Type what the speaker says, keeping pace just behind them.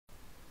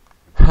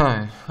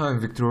Hi, I'm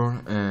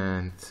Victor,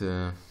 and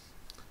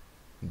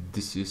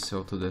this is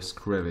Autodesk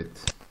Revit.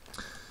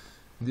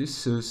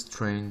 This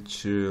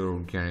strange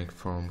organic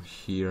form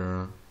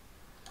here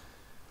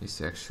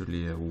is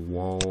actually a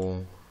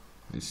wall.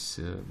 This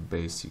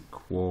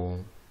basic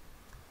wall,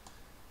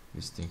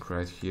 this thing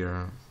right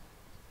here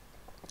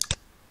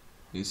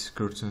is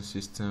curtain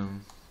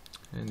system,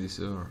 and these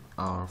are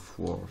our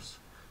floors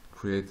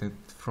created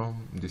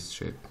from this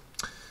shape.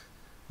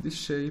 This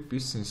shape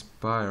is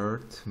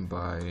inspired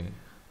by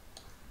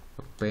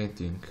a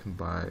painting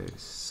by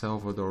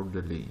Salvador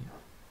Dali.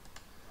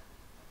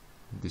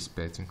 This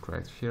painting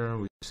right here,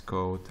 which is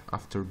called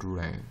After the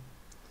Rain.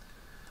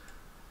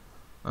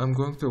 I'm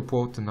going to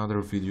upload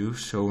another video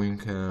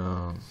showing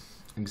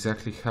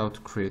exactly how to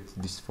create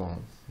this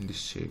form,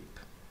 this shape.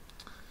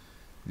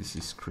 This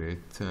is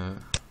created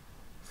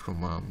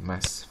from a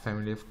mass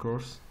family, of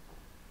course.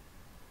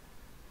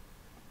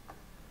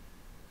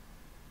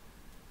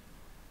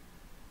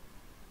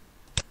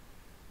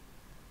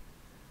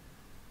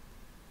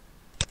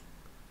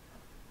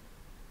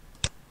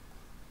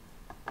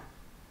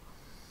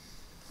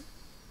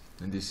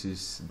 And this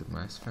is the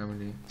mass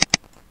family.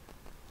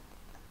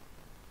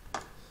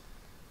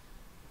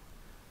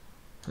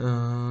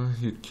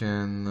 You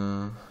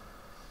can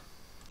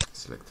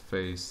select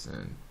face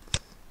and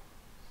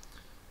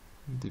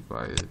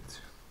divide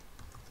it,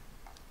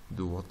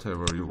 do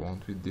whatever you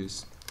want with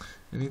this,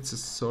 and it's a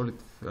solid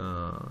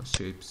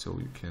shape, so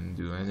you can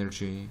do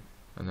energy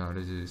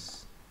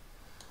analysis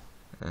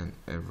and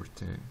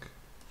everything.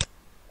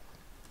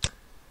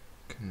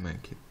 Can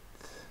make it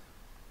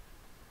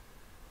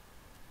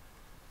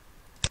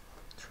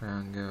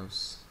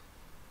triangles,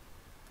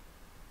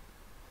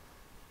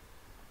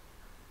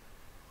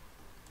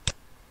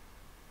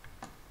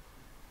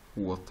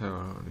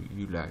 whatever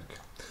you like.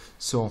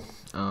 So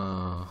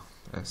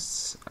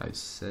as I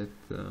said,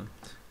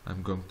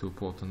 I'm going to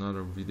upload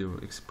another video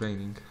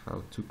explaining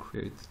how to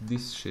create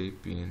this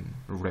shape in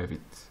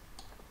Revit.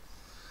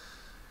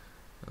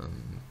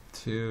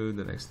 Until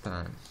the next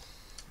time,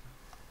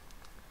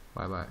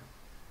 bye bye.